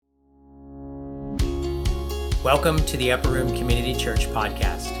Welcome to the Upper Room Community Church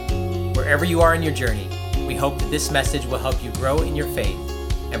podcast. Wherever you are in your journey, we hope that this message will help you grow in your faith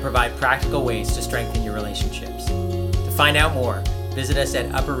and provide practical ways to strengthen your relationships. To find out more, visit us at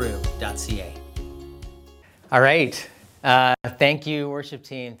upperroom.ca. All right. Thank you, worship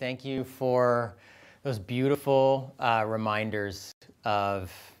team. Thank you for those beautiful reminders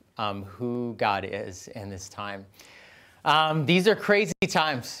of who God is in this time. These are crazy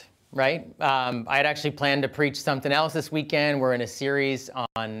times, right? I had actually planned to preach something else this weekend. We're in a series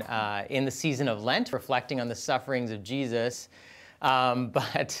on in the season of Lent, reflecting on the sufferings of Jesus.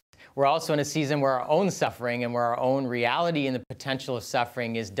 But we're also in a season where our own suffering and where our own reality and the potential of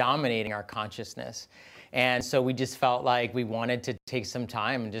suffering is dominating our consciousness. And so we just felt like we wanted to take some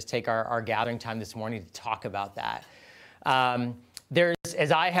time and just take our gathering time this morning to talk about that.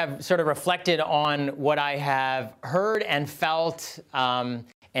 As I have sort of reflected on what I have heard and felt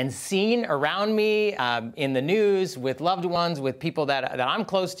and seen around me in the news, with loved ones, with people that I'm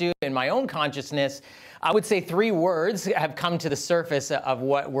close to, in my own consciousness, I would say three words have come to the surface of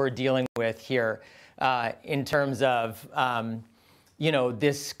what we're dealing with here in terms of,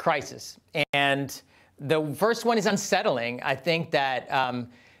 this crisis. And the first one is unsettling. I think that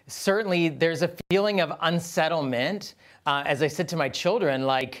certainly there's a feeling of unsettlement. As I said to my children,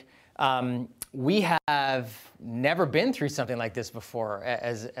 we have never been through something like this before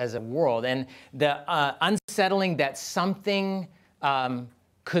as a world. And the unsettling that something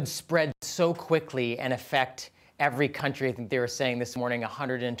could spread so quickly and affect every country. I think they were saying this morning,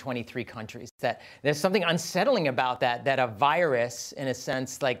 123 countries, that there's something unsettling about that a virus, in a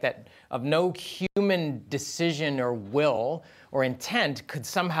sense, like that of no human decision or will or intent could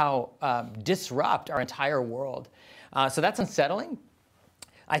somehow disrupt our entire world. So that's unsettling.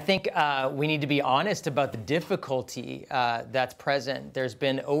 I think we need to be honest about the difficulty that's present. There's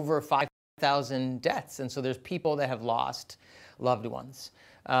been over 5,000 deaths, and so there's people that have lost loved ones.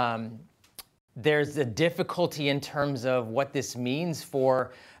 There's a difficulty in terms of what this means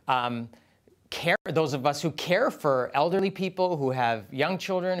for those of us who care for elderly people, who have young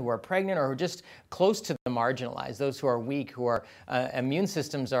children, who are pregnant, or who are just close to the marginalized, those who are weak, who are immune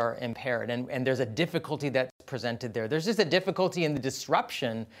systems are impaired. And there's a difficulty that's presented there. There's just a difficulty in the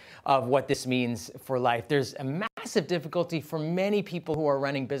disruption of what this means for life. There's a massive difficulty for many people who are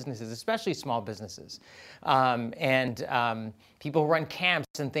running businesses, especially small businesses, and people who run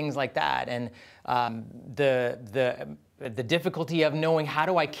camps and things like that. And the difficulty of knowing, how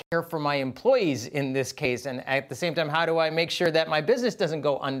do I care for my employees in this case? And at the same time, how do I make sure that my business doesn't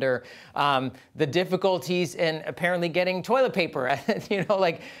go under? The difficulties in apparently getting toilet paper.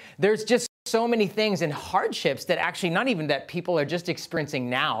 There's just so many things and hardships that actually not even that people are just experiencing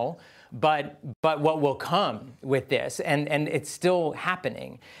now, but what will come with this. And it's still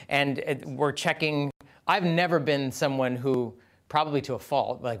happening. And we're checking. I've never been someone who, probably to a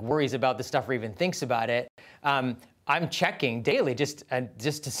fault, worries about this stuff or even thinks about it. I'm checking daily just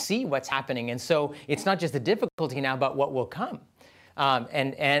to see what's happening. And so it's not just the difficulty now, but what will come.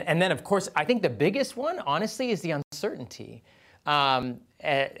 And then, of course, I think the biggest one, honestly, is the uncertainty.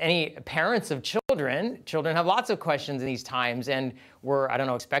 Any parents of children have lots of questions in these times, and we're,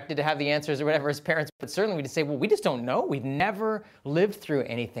 expected to have the answers or whatever as parents, but certainly we just say, well, we just don't know. We've never lived through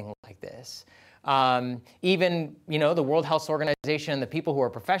anything like this. Even, the World Health Organization, the people who are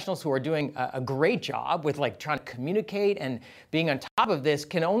professionals who are doing a great job with trying to communicate and being on top of this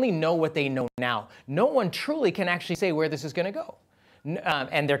can only know what they know now. No one truly can actually say where this is going to go.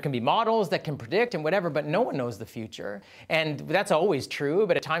 And there can be models that can predict and whatever, but no one knows the future. And that's always true.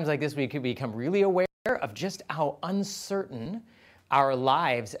 But at times like this, we could become really aware of just how uncertain our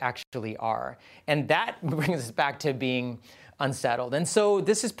lives actually are. And that brings us back to being unsettled. And so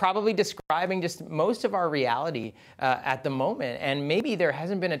this is probably describing just most of our reality at the moment. And maybe there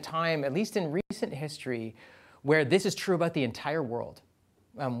hasn't been a time, at least in recent history, where this is true about the entire world,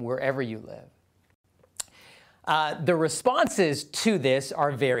 wherever you live. The responses to this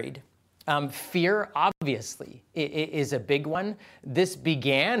are varied. Fear, obviously, is a big one. This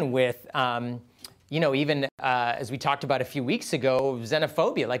began with, even as we talked about a few weeks ago,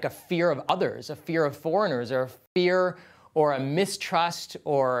 xenophobia, like a fear of others, a fear of foreigners, or a fear or a mistrust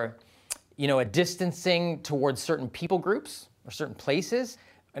or, a distancing towards certain people groups or certain places.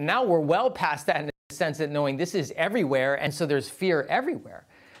 And now we're well past that in the sense that knowing this is everywhere, and so there's fear everywhere.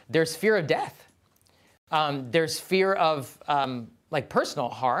 There's fear of death. There's fear of personal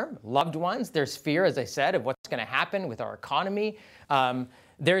harm, loved ones. There's fear, as I said, of what's going to happen with our economy.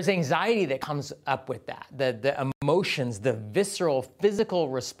 There's anxiety that comes up with that, the emotions, the visceral, physical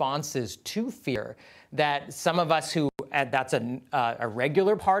responses to fear that some of us who that's a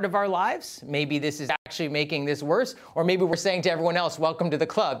regular part of our lives. Maybe this is actually making this worse, or maybe we're saying to everyone else, welcome to the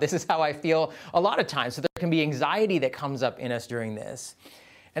club. This is how I feel a lot of times. So there can be anxiety that comes up in us during this.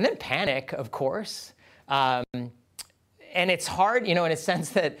 And then panic, of course. And it's hard, in a sense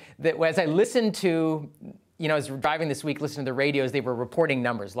that as I listened to, as we're driving this week, listening to the radios, they were reporting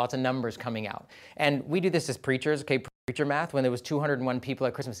numbers, lots of numbers coming out. And we do this as preachers, okay, preacher math. When there was 201 people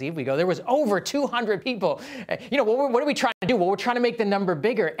at Christmas Eve, we go, there was over 200 people. What are we trying to do? Well, we're trying to make the number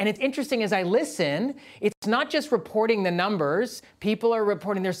bigger. And it's interesting as I listen, it's not just reporting the numbers. People are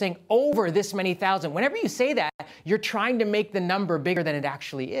reporting, they're saying over this many thousand. Whenever you say that, you're trying to make the number bigger than it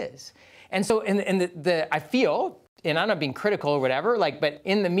actually is. And so I feel, and I'm not being critical or whatever, but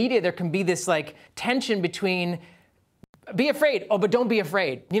in the media, there can be this tension between be afraid, but don't be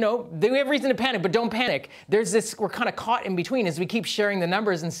afraid. We have reason to panic, but don't panic. There's this, we're kind of caught in between as we keep sharing the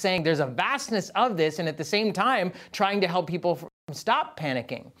numbers and saying there's a vastness of this, and at the same time, trying to help people stop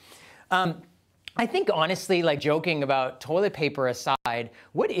panicking. I think honestly, joking about toilet paper aside,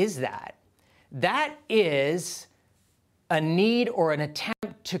 what is that? That is a need or an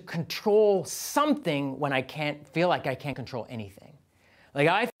attempt to control something when I feel like I can't control anything.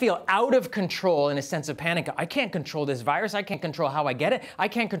 I feel out of control in a sense of panic. I can't control this virus. I can't control how I get it. I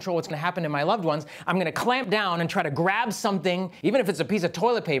can't control what's going to happen to my loved ones. I'm going to clamp down and try to grab something, even if it's a piece of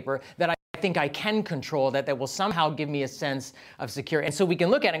toilet paper, that I think I can control, that will somehow give me a sense of security. And so we can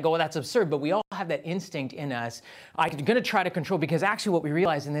look at it and go, well, that's absurd, but we all have that instinct in us. I'm going to try to control, because actually what we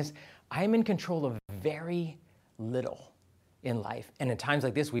realize in this, I'm in control of very little in life. And in times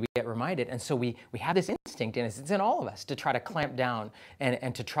like this, we get reminded. And so we have this instinct in us. It's in all of us to try to clamp down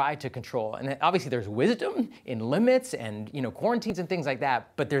and to try to control. And obviously there's wisdom in limits and, quarantines and things like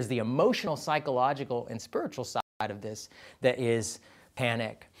that. But there's the emotional, psychological, and spiritual side of this that is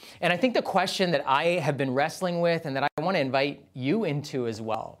panic. And I think the question that I have been wrestling with and that I want to invite you into as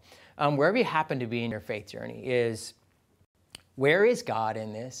well, wherever you happen to be in your faith journey, is where is God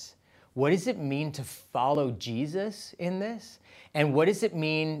in this? What does it mean to follow Jesus in this? And what does it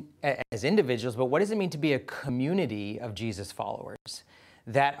mean as individuals, but what does it mean to be a community of Jesus followers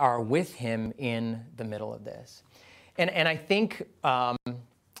that are with him in the middle of this? And I think,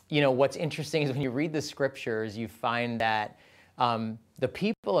 what's interesting is when you read the scriptures, you find that the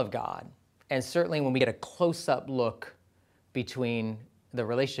people of God, and certainly when we get a close-up look between the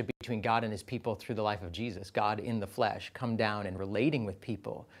relationship between God and his people through the life of Jesus, God in the flesh, come down and relating with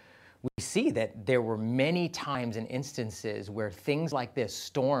people, we see that there were many times and instances where things like this,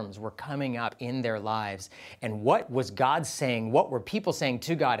 storms, were coming up in their lives. And what was God saying? What were people saying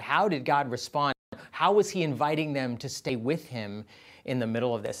to God? How did God respond? How was he inviting them to stay with him in the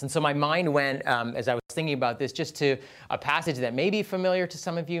middle of this? And so my mind went, as I was thinking about this, just to a passage that may be familiar to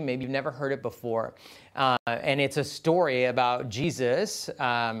some of you. Maybe you've never heard it before. And it's a story about Jesus.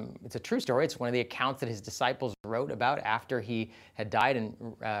 It's a true story. It's one of the accounts that his disciples wrote about after he had died and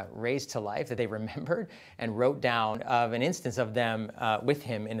raised to life, that they remembered and wrote down of an instance of them with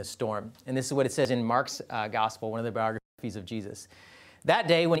him in a storm. And this is what it says in Mark's gospel, one of the biographies of Jesus. That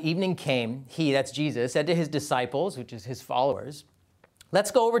day when evening came, he, that's Jesus, said to his disciples, which is his followers, "Let's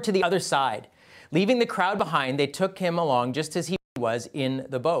go over to the other side." Leaving the crowd behind, they took him along just as he was in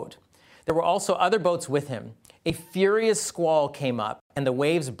the boat. There were also other boats with him. A furious squall came up, and the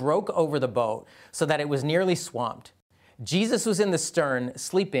waves broke over the boat so that it was nearly swamped. Jesus was in the stern,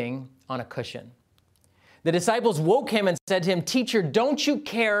 sleeping on a cushion. The disciples woke him and said to him, "Teacher, don't you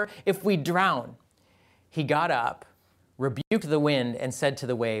care if we drown?" He got up, rebuked the wind, and said to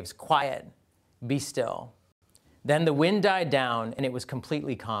the waves, "Quiet, be still." Then the wind died down, and it was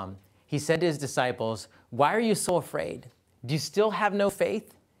completely calm. He said to his disciples, "Why are you so afraid? Do you still have no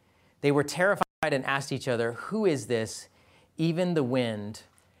faith?" They were terrified and asked each other, "Who is this? Even the wind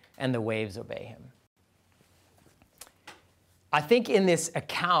and the waves obey him." I think in this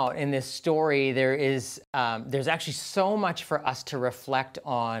account, in this story, there's actually so much for us to reflect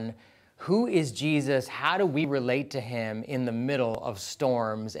on. Who is Jesus? How do we relate to him in the middle of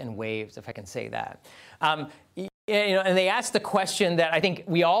storms and waves, if I can say that? And they ask the question that I think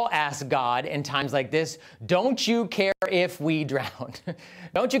we all ask God in times like this: don't you care if we drown?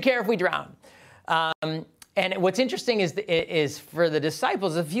 Don't you care if we drown? And what's interesting is for the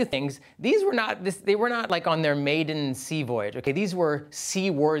disciples, a few things. They were not like on their maiden sea voyage. Okay, these were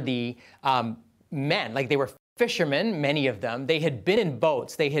seaworthy men. Like, they were fishermen, many of them. They had been in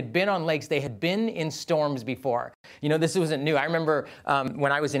boats. They had been on lakes. They had been in storms before. This wasn't new. I remember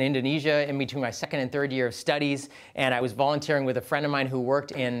when I was in Indonesia in between my second and third year of studies, and I was volunteering with a friend of mine who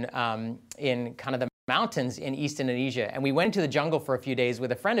worked in kind of the mountains in East Indonesia. And we went to the jungle for a few days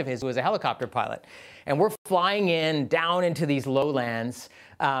with a friend of his who was a helicopter pilot. And we're flying down into these lowlands.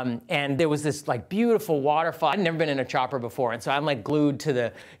 And there was this like beautiful waterfall. I'd never been in a chopper before. And so I'm like glued to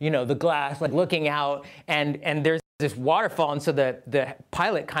the, the glass, like looking out. And there's this waterfall. And so the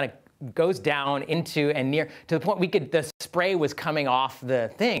pilot kind of goes down into and near to the point the spray was coming off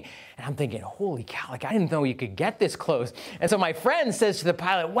the thing. And I'm thinking, holy cow, like I didn't know you could get this close. And so my friend says to the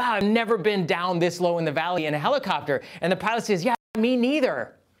pilot, wow, I've never been down this low in the valley in a helicopter. And the pilot says, yeah, me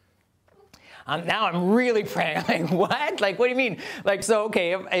neither. Now I'm really praying. I'm like, what? Like, what do you mean? Like, so,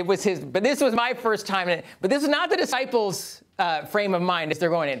 okay, it was but this was my first time. But this is not the disciples' frame of mind as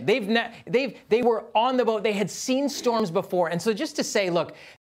they're going in. They were on the boat. They had seen storms before. And so just to say, look,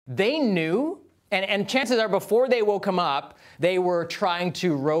 they knew, and chances are before they woke him up, they were trying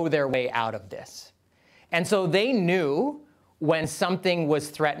to row their way out of this. And so they knew when something was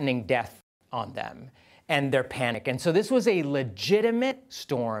threatening death on them and their panic. And so this was a legitimate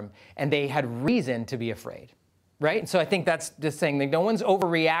storm, and they had reason to be afraid, right? So I think that's just saying that no one's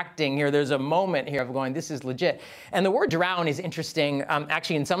overreacting here. There's a moment here of going, this is legit. And the word drown is interesting.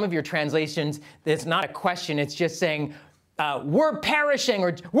 Actually, in some of your translations, it's not a question. It's just saying, we're perishing,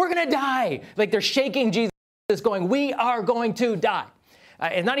 or we're going to die. Like they're shaking Jesus, going, we are going to die.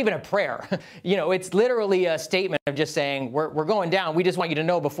 It's not even a prayer. It's literally a statement of just saying, we're going down. We just want you to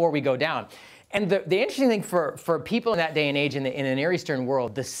know before we go down. And the interesting thing for people in that day and age in the Near Eastern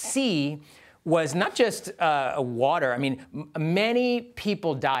world, the sea was not just water. I mean, many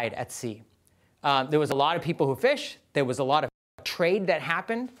people died at sea. There was a lot of people who fished. There was a lot of trade that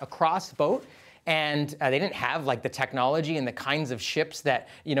happened across boat. And they didn't have like the technology and the kinds of ships that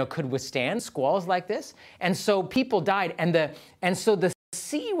could withstand squalls like this. And so people died, and so the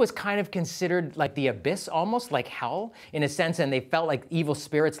sea was kind of considered like the abyss, almost like hell in a sense. And they felt like evil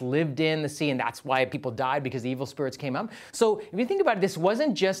spirits lived in the sea, and that's why people died, because the evil spirits came up. So if you think about it, this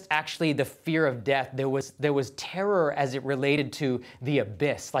wasn't just actually the fear of death. There was terror as it related to the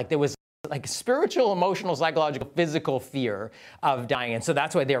abyss. Like there was like spiritual, emotional, psychological, physical fear of dying. And so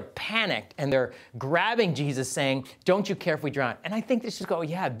that's why they're panicked and they're grabbing Jesus saying, don't you care if we drown? And I think this just go,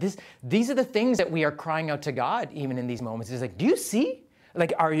 yeah, these are the things that we are crying out to God even in these moments. It's like, do you see?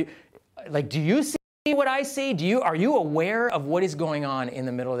 Do you see what I see? Are you aware of what is going on in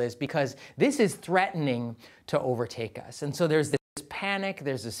the middle of this? Because this is threatening to overtake us. And so there's this panic,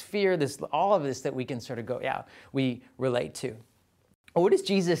 there's this fear, all of this that we can sort of go, yeah, we relate to. What does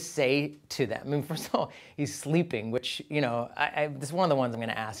Jesus say to them? I mean, first of all, he's sleeping, which, this is one of the ones I'm going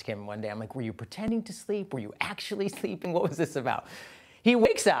to ask him one day. I'm like, were you pretending to sleep? Were you actually sleeping? What was this about? He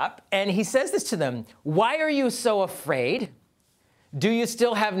wakes up and he says this to them. Why are you so afraid? Do you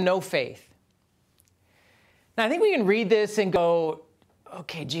still have no faith? Now, I think we can read this and go,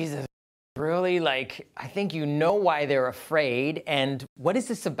 okay, Jesus, really? Like, I think you know why they're afraid. And what is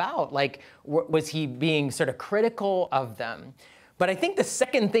this about? Like, was he being sort of critical of them? But I think the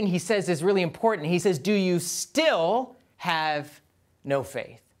second thing he says is really important. He says, do you still have no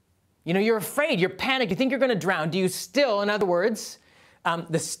faith? You're afraid, you're panicked, you think you're going to drown. Do you still, in other words,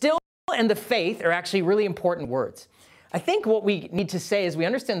 the still and the faith are actually really important words. I think what we need to say is we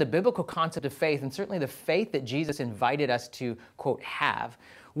understand the biblical concept of faith, and certainly the faith that Jesus invited us to, quote, have,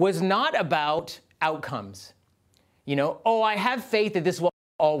 was not about outcomes. I have faith that this will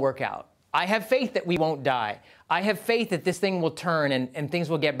all work out. I have faith that we won't die. I have faith that this thing will turn and things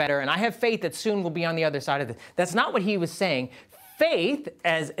will get better. And I have faith that soon we'll be on the other side of this. That's not what he was saying. Faith,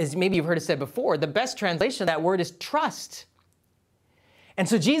 as maybe you've heard it said before, the best translation of that word is trust. And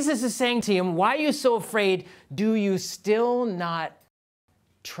so Jesus is saying to him, why are you so afraid? Do you still not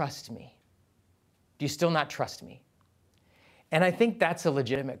trust me? Do you still not trust me? And I think that's a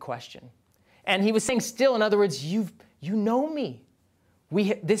legitimate question. And he was saying still, in other words, you know me.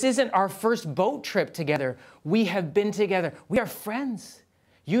 This isn't our first boat trip together. We have been together. We are friends.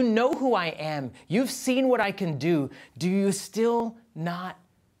 You know who I am. You've seen what I can do. Do you still not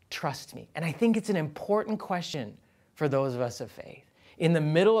trust me? And I think it's an important question for those of us of faith. In the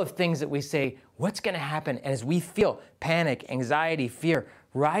middle of things that we say, what's going to happen? And as we feel panic, anxiety, fear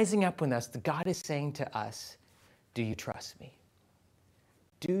rising up with us, God is saying to us, do you trust me?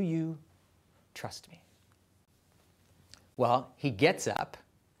 Do you trust me? Well, he gets up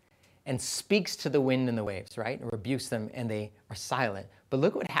and speaks to the wind and the waves, right? And rebukes them, and they are silent. But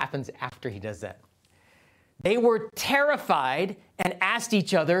look what happens after he does that. They were terrified and asked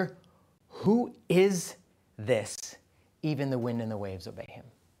each other, who is this? Even the wind and the waves obey him.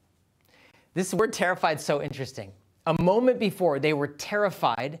 This word terrified is so interesting. A moment before, they were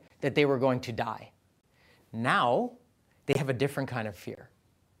terrified that they were going to die. Now, they have a different kind of fear.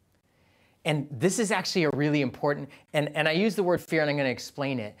 And this is actually a really important, and I use the word fear, and I'm going to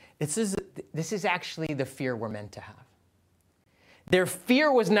explain it. This is actually the fear we're meant to have. Their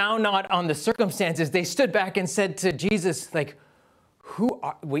fear was now not on the circumstances. They stood back and said to Jesus, like,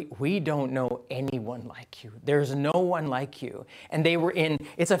 we don't know anyone like you. There's no one like you. And they were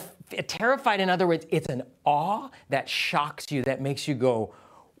it's a terrified, in other words, it's an awe that shocks you, that makes you go,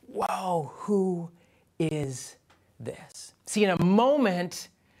 whoa, who is this? See, in a moment,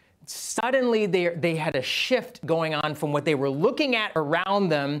 suddenly they had a shift going on from what they were looking at around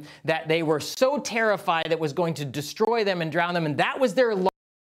them, that they were so terrified that was going to destroy them and drown them. And that was their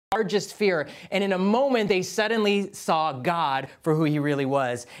largest fear. And in a moment, they suddenly saw God for who he really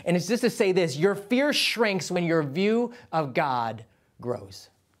was. And it's just to say this: your fear shrinks when your view of God grows.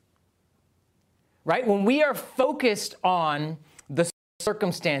 Right? When we are focused on the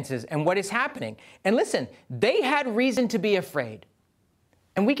circumstances and what is happening. And listen, they had reason to be afraid.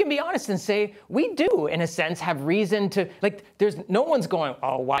 And we can be honest and say, we do, in a sense, have reason to, like, there's no one's going,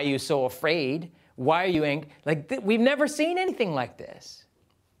 oh, why are you so afraid? Why are you angry? Like, we've never seen anything like this.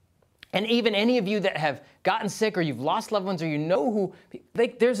 And even any of you that have gotten sick, or you've lost loved ones, or you know who,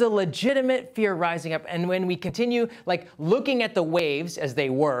 like, there's a legitimate fear rising up. And when we continue, like, looking at the waves as they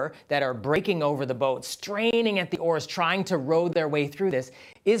were, that are breaking over the boat, straining at the oars, trying to row their way through this,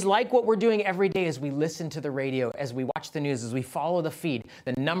 is like what we're doing every day as we listen to the radio, as we watch the news, as we follow the feed.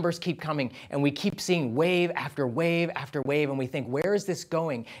 The numbers keep coming, and we keep seeing wave after wave after wave, and we think, where is this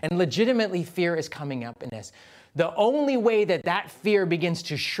going? And legitimately, fear is coming up in this. The only way that that fear begins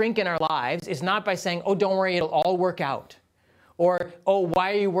to shrink in our lives is not by saying, oh, don't worry, it'll all work out. Or, oh,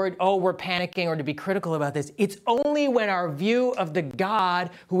 why are you worried? Oh, we're panicking, or to be critical about this. It's only when our view of the God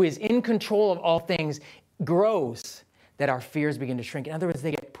who is in control of all things grows that our fears begin to shrink. In other words,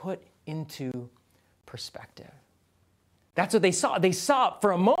 they get put into perspective. That's what they saw. They saw,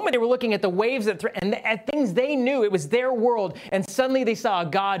 for a moment, they were looking at the waves and at things they knew. It was their world. And suddenly they saw a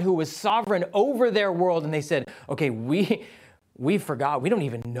God who was sovereign over their world. And they said, okay, we forgot. We don't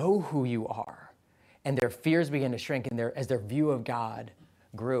even know who you are. And their fears began to shrink as their view of God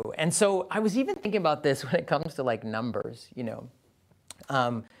grew. And so I was even thinking about this when it comes to, like, numbers, you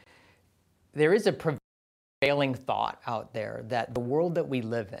know. There is a prevailing thought out there that the world that we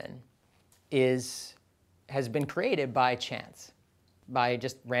live in has been created by chance, by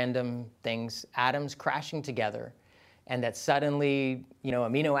just random things, atoms crashing together, and that suddenly, you know,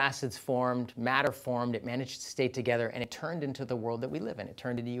 amino acids formed, matter formed, it managed to stay together, and it turned into the world that we live in. It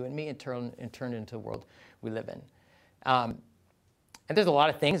turned into you and me, it turned into the world we live in. And there's a lot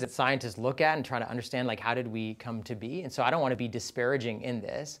of things that scientists look at and try to understand, like, how did we come to be? And so I don't want to be disparaging in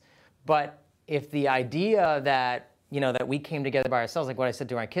this, but if the idea that, you know, that we came together by ourselves, like what I said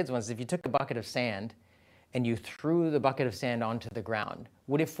to our kids once, if you took a bucket of sand and you threw the bucket of sand onto the ground,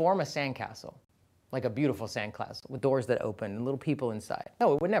 would it form a sandcastle? Like a beautiful sandcastle with doors that open and little people inside?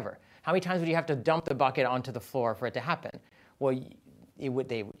 No, it would never. How many times would you have to dump the bucket onto the floor for it to happen? Well, it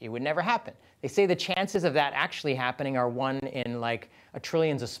would never happen. They say the chances of that actually happening are 1 in, like, a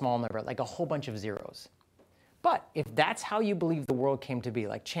trillion's a small number, like a whole bunch of zeros. But if that's how you believe the world came to be,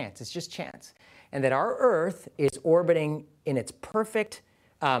 like chance, it's just chance, and that our Earth is orbiting in its perfect,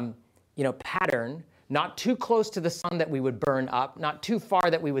 pattern, not too close to the sun that we would burn up, not too far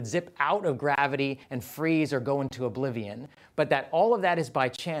that we would zip out of gravity and freeze or go into oblivion, but that all of that is by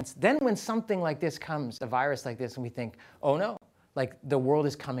chance. Then when something like this comes, a virus like this, and we think, oh no, like the world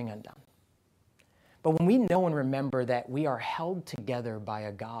is coming undone. But when we know and remember that we are held together by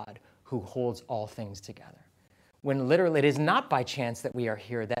a God who holds all things together, when literally it is not by chance that we are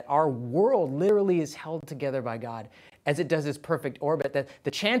here, that our world literally is held together by God as it does its perfect orbit, that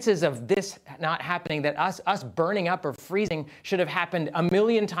the chances of this not happening, that us burning up or freezing should have happened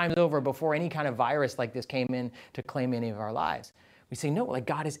 1,000,000 times over before any kind of virus like this came in to claim any of our lives. We say, no, like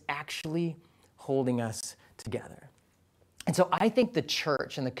God is actually holding us together. And so I think the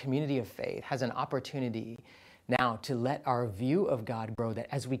church and the community of faith has an opportunity now to let our view of God grow, that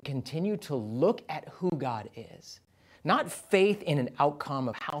as we continue to look at who God is, not faith in an outcome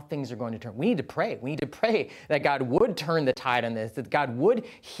of how things are going to turn. We need to pray. We need to pray that God would turn the tide on this, that God would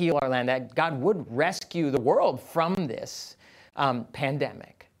heal our land, that God would rescue the world from this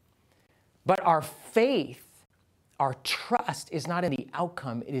pandemic. But our faith, our trust is not in the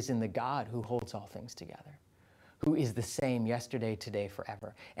outcome, it is in the God who holds all things together, who is the same yesterday, today,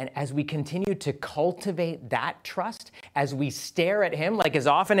 forever. And as we continue to cultivate that trust, as we stare at him, like as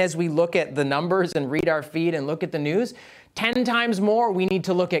often as we look at the numbers and read our feed and look at the news, 10 times more we need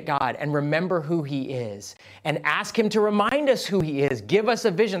to look at God and remember who he is and ask him to remind us who he is, give us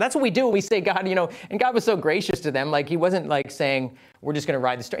a vision. That's what we do. We say, God, and God was so gracious to them. Like he wasn't like saying, we're just going to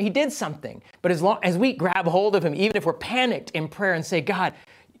ride the storm. He did something. But as long as we grab hold of him, even if we're panicked in prayer and say, God,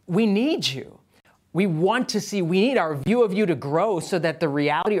 we need you. We need our view of you to grow so that the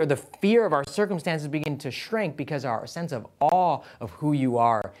reality or the fear of our circumstances begin to shrink because our sense of awe of who you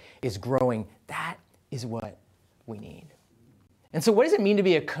are is growing. That is what we need. And so what does it mean to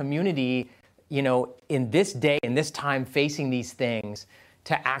be a community, in this day, in this time, facing these things,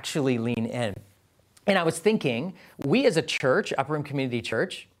 to actually lean in? And I was thinking, we as a church, Upper Room Community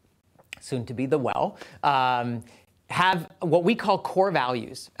Church, soon to be the Well, have what we call core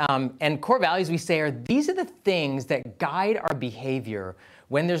values. And core values, we say, these are the things that guide our behavior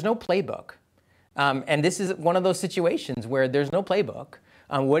when there's no playbook. And this is one of those situations where there's no playbook.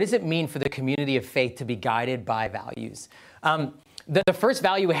 What does it mean for the community of faith to be guided by values? The first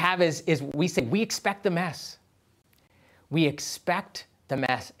value we have is we say we expect the mess. We expect the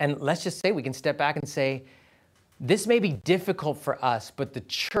mess. And let's just say we can step back and say, this may be difficult for us, but the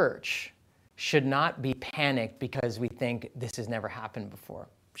church should not be panicked because we think this has never happened before.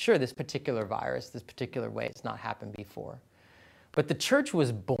 Sure, this particular virus, this particular way, it's not happened before. But the church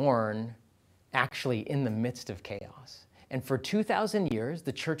was born actually in the midst of chaos. And for 2,000 years,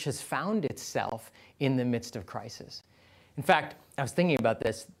 the church has found itself in the midst of crisis. In fact, I was thinking about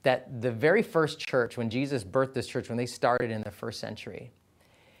this, that the very first church, when Jesus birthed this church, when they started in the first century,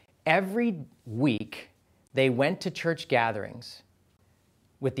 every week they went to church gatherings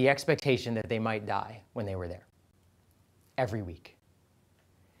with the expectation that they might die when they were there. Every week.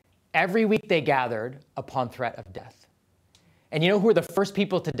 Every week they gathered upon threat of death. And you know who were the first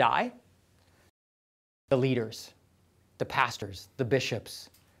people to die? The leaders, the pastors, the bishops,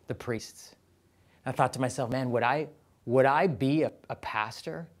 the priests. And I thought to myself, man, would I be a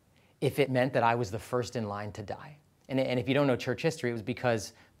pastor if it meant that I was the first in line to die? And if you don't know church history, it was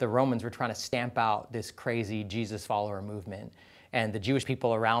because the Romans were trying to stamp out this crazy Jesus follower movement. And the Jewish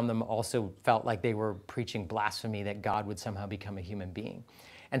people around them also felt like they were preaching blasphemy, that God would somehow become a human being.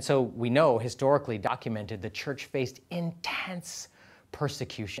 And so we know, historically documented, the church faced intense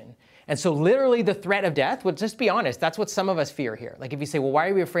persecution. And so literally the threat of death, well, just be honest, that's what some of us fear here. Like if you say, well, why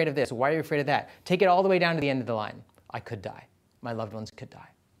are we afraid of this? Why are you afraid of that? Take it all the way down to the end of the line. I could die. My loved ones could die.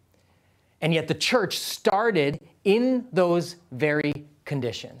 And yet the church started in those very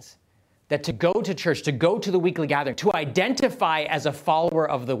conditions. That to go to church, to go to the weekly gathering, to identify as a follower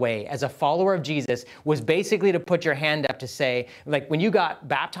of the way, as a follower of Jesus, was basically to put your hand up to say, like when you got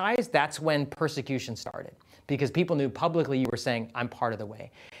baptized, that's when persecution started. Because people knew publicly you were saying, I'm part of the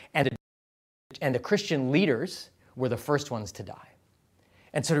way. And the Christian leaders were the first ones to die.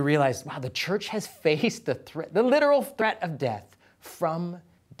 And so to realize, wow, the church has faced the literal threat of death from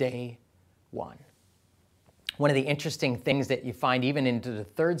day one. One of the interesting things that you find even into the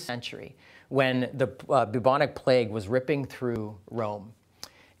 3rd century, when the bubonic plague was ripping through Rome.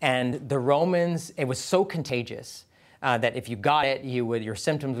 And the Romans, it was so contagious that if you got it, your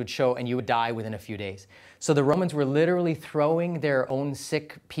symptoms would show and you would die within a few days. So the Romans were literally throwing their own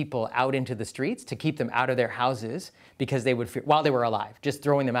sick people out into the streets to keep them out of their houses because they would fear, while they were alive, just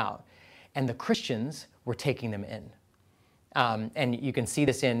throwing them out. And the Christians were taking them in. And you can see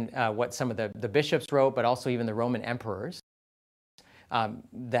this in what some of the bishops wrote, but also even the Roman emperors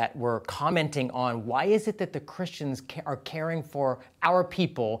that were commenting on why is it that the Christians are caring for our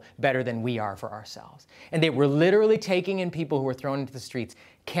people better than we are for ourselves. And they were literally taking in people who were thrown into the streets,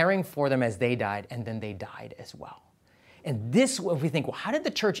 caring for them as they died, and then they died as well. And this, if we think, well, how did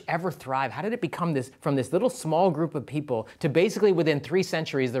the church ever thrive? How did it become this, from this little small group of people to basically within 3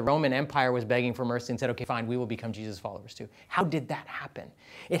 centuries, the Roman Empire was begging for mercy and said, okay, fine, we will become Jesus followers too. How did that happen?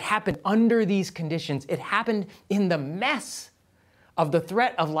 It happened under these conditions. It happened in the mess of the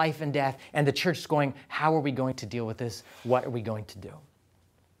threat of life and death, and the church is going, how are we going to deal with this? What are we going to do?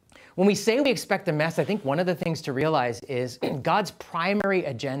 When we say we expect the mess, I think one of the things to realize is God's primary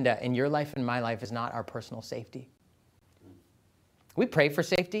agenda in your life and my life is not our personal safety. We pray for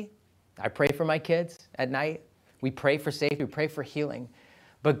safety. I pray for my kids at night. We pray for safety. We pray for healing.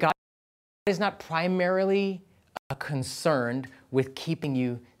 But God is not primarily concerned with keeping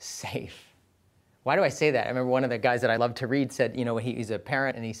you safe. Why do I say that? I remember one of the guys that I love to read said, he's a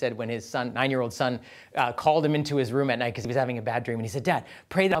parent, and he said when his 9-year-old son called him into his room at night because he was having a bad dream, and he said, "Dad,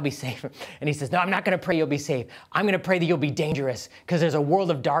 pray that I'll be safe." And he says, "No, I'm not going to pray you'll be safe. I'm going to pray that you'll be dangerous because there's a world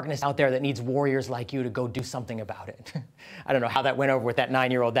of darkness out there that needs warriors like you to go do something about it." I don't know how that went over with that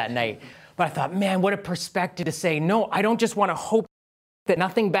 9-year-old that night, but I thought, man, what a perspective to say, no, I don't just want to hope that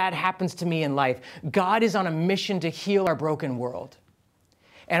nothing bad happens to me in life. God is on a mission to heal our broken world.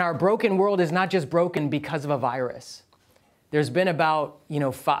 And our broken world is not just broken because of a virus. There's been about,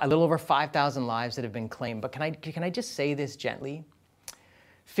 a little over 5,000 lives that have been claimed. But can I just say this gently?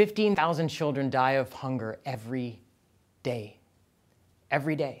 15,000 children die of hunger every day.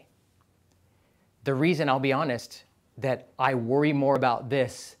 Every day. The reason, I'll be honest, that I worry more about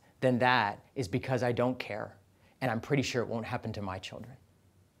this than that is because I don't care. And I'm pretty sure it won't happen to my children.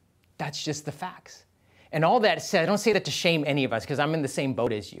 That's just the facts. And all that said, I don't say that to shame any of us because I'm in the same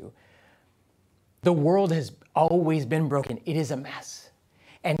boat as you. The world has always been broken. It is a mess.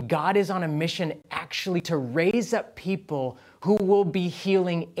 And God is on a mission actually to raise up people who will be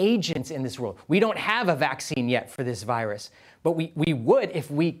healing agents in this world. We don't have a vaccine yet for this virus, but we would if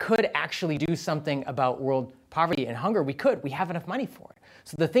we could actually do something about world poverty and hunger. We could. We have enough money for it.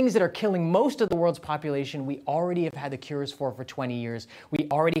 So the things that are killing most of the world's population, we already have had the cures for 20 years. We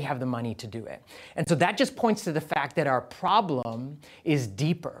already have the money to do it. And so that just points to the fact that our problem is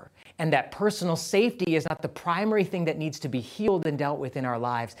deeper and that personal safety is not the primary thing that needs to be healed and dealt with in our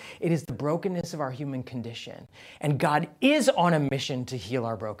lives. It is the brokenness of our human condition. And God is on a mission to heal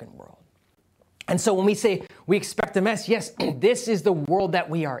our broken world. And so when we say we expect a mess, yes, this is the world that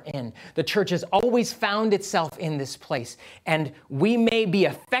we are in. The church has always found itself in this place. And we may be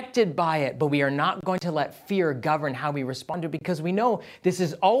affected by it, but we are not going to let fear govern how we respond to it because we know this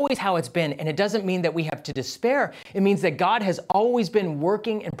is always how it's been. And it doesn't mean that we have to despair. It means that God has always been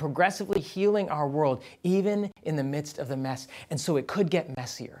working and progressively healing our world, even in the midst of the mess. And so it could get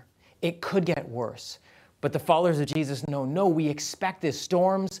messier. It could get worse. But the followers of Jesus know, no, we expect this.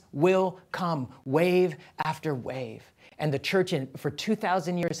 Storms will come, wave after wave. And the church for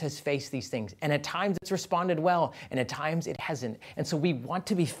 2,000 years has faced these things. And at times it's responded well, and at times it hasn't. And so we want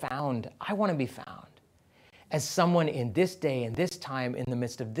to be found. I want to be found as someone in this day and this time, in the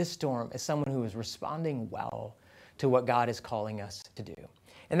midst of this storm, as someone who is responding well to what God is calling us to do.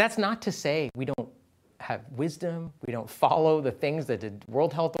 And that's not to say we don't have wisdom, we don't follow the things that the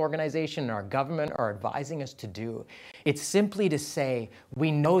World Health Organization and our government are advising us to do. It's simply to say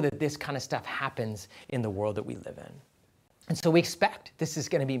we know that this kind of stuff happens in the world that we live in. And so we expect this is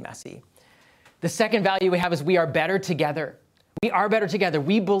going to be messy. The second value we have is we are better together. We are better together.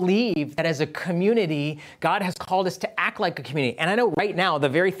 We believe that as a community, God has called us to act like a community. And I know right now, the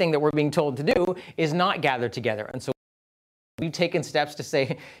very thing that we're being told to do is not gather together. And so we've taken steps to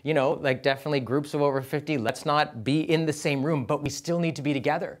say, definitely groups of over 50, let's not be in the same room, but we still need to be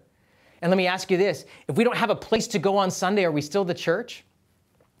together. And let me ask you this, if we don't have a place to go on Sunday, are we still the church?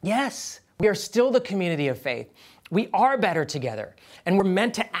 Yes, we are still the community of faith. We are better together. And we're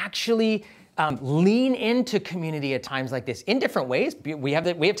meant to actually lean into community at times like this in different ways. We have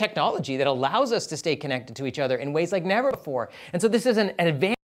technology that allows us to stay connected to each other in ways like never before. And so this is an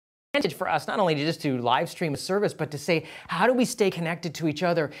advantage for us, not only to just to live stream a service, but to say, how do we stay connected to each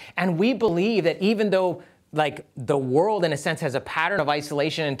other? And we believe that even though the world in a sense has a pattern of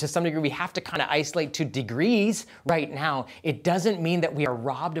isolation, and to some degree we have to kind of isolate to degrees right now, it doesn't mean that we are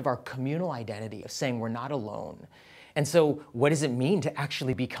robbed of our communal identity of saying we're not alone. And so what does it mean to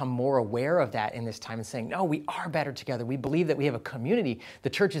actually become more aware of that in this time and saying, no, we are better together. We believe that we have a community. The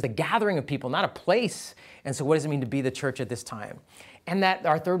church is a gathering of people, not a place. And so what does it mean to be the church at this time? And that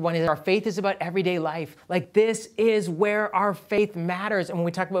our third one is our faith is about everyday life. This is where our faith matters. And when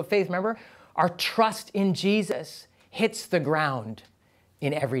we talk about faith, remember, our trust in Jesus hits the ground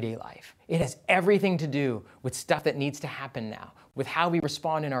in everyday life. It has everything to do with stuff that needs to happen now, with how we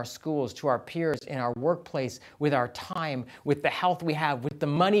respond in our schools, to our peers, in our workplace, with our time, with the health we have, with the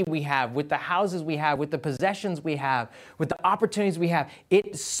money we have, with the houses we have, with the possessions we have, with the opportunities we have.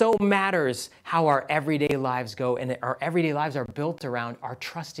 It so matters how our everyday lives go, and our everyday lives are built around our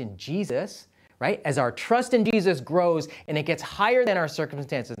trust in Jesus, right? As our trust in Jesus grows and it gets higher than our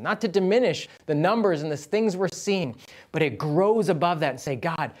circumstances, not to diminish the numbers and the things we're seeing, but it grows above that and say,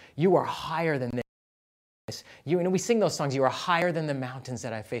 God, you are higher than this. We sing those songs, you are higher than the mountains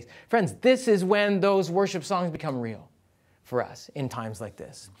that I face. Friends, this is when those worship songs become real for us in times like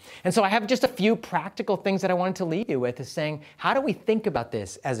this. And so I have just a few practical things that I wanted to leave you with, is saying, how do we think about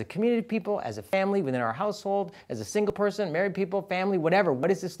this as a community of people, as a family, within our household, as a single person, married people, family, whatever? What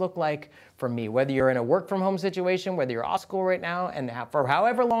does this look like for me? Whether you're in a work from home situation, whether you're off school right now, and for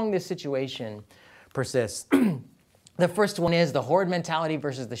however long this situation, persists. The first one is the hoard mentality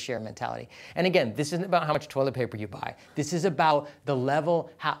versus the share mentality. And again, this isn't about how much toilet paper you buy. This is about the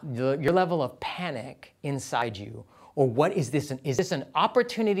level, your level of panic inside you. Or what is this? Is this an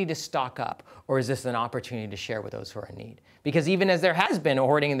opportunity to stock up, or is this an opportunity to share with those who are in need? Because even as there has been a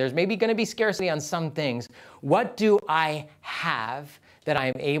hoarding and there's maybe going to be scarcity on some things, what do I have that I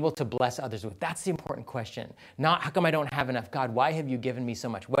am able to bless others with? That's the important question. Not, how come I don't have enough? God, why have you given me so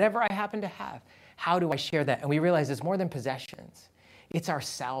much? Whatever I happen to have, how do I share that? And we realize it's more than possessions. It's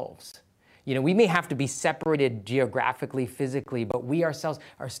ourselves. You know, we may have to be separated geographically, physically, but we ourselves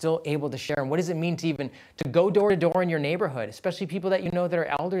are still able to share. And what does it mean to even to go door to door in your neighborhood, especially people that you know that are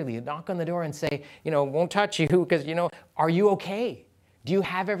elderly, knock on the door and say, you know, won't touch you because, you know, are you okay? Do you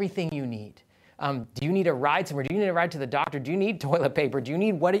have everything you need? Do you need a ride somewhere? Do you need a ride to the doctor? Do you need toilet paper? Do you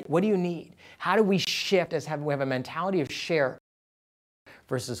need, what do you need? How do we shift as we have a mentality of share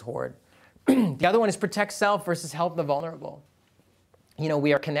versus hoard? The other one is protect self versus help the vulnerable. You know,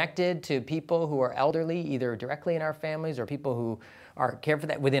 we are connected to people who are elderly, either directly in our families or people who are cared for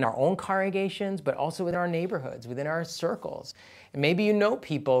that within our own congregations, but also within our neighborhoods, within our circles. And maybe you know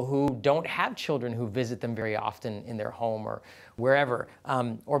people who don't have children who visit them very often in their home or wherever,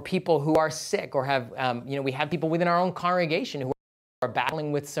 or people who are sick or have, you know, we have people within our own congregation who are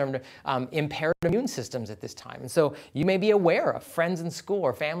battling with some impaired immune systems at this time. And so you may be aware of friends in school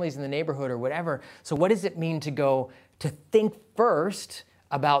or families in the neighborhood or whatever. So what does it mean to think first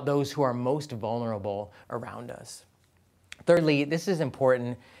about those who are most vulnerable around us? Thirdly, this is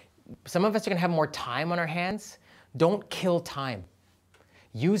important. Some of us are going to have more time on our hands. Don't kill time.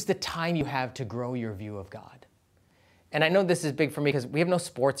 Use the time you have to grow your view of God. And I know this is big for me because we have no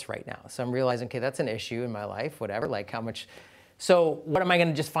sports right now. So I'm realizing, okay, that's an issue in my life, whatever, like how much. So what am I going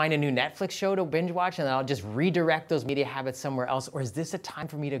to just find a new Netflix show to binge watch and then I'll just redirect those media habits somewhere else? Or is this a time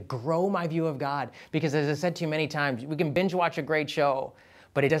for me to grow my view of God? Because as I said to you many times, we can binge watch a great show,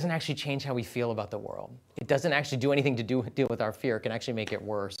 but it doesn't actually change how we feel about the world. It doesn't actually do anything to deal with our fear. It can actually make it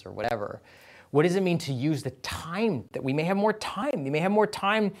worse or whatever. What does it mean to use the time that we may have more time? You may have more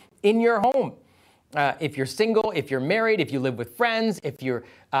time in your home. If you're single, if you're married, if you live with friends, if you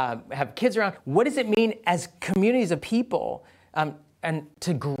have kids around, what does it mean as communities of people and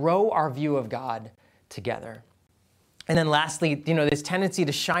to grow our view of God together? And then lastly, you know, this tendency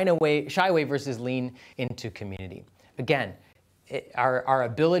to shy away versus lean into community. Again, our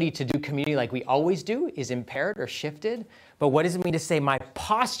ability to do community like we always do is impaired or shifted. But what does it mean to say my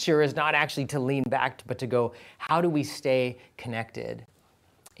posture is not actually to lean back, but to go, how do we stay connected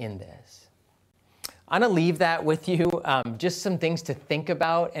in this? I'm going to leave that with you, just some things to think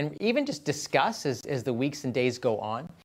about and even just discuss as the weeks and days go on.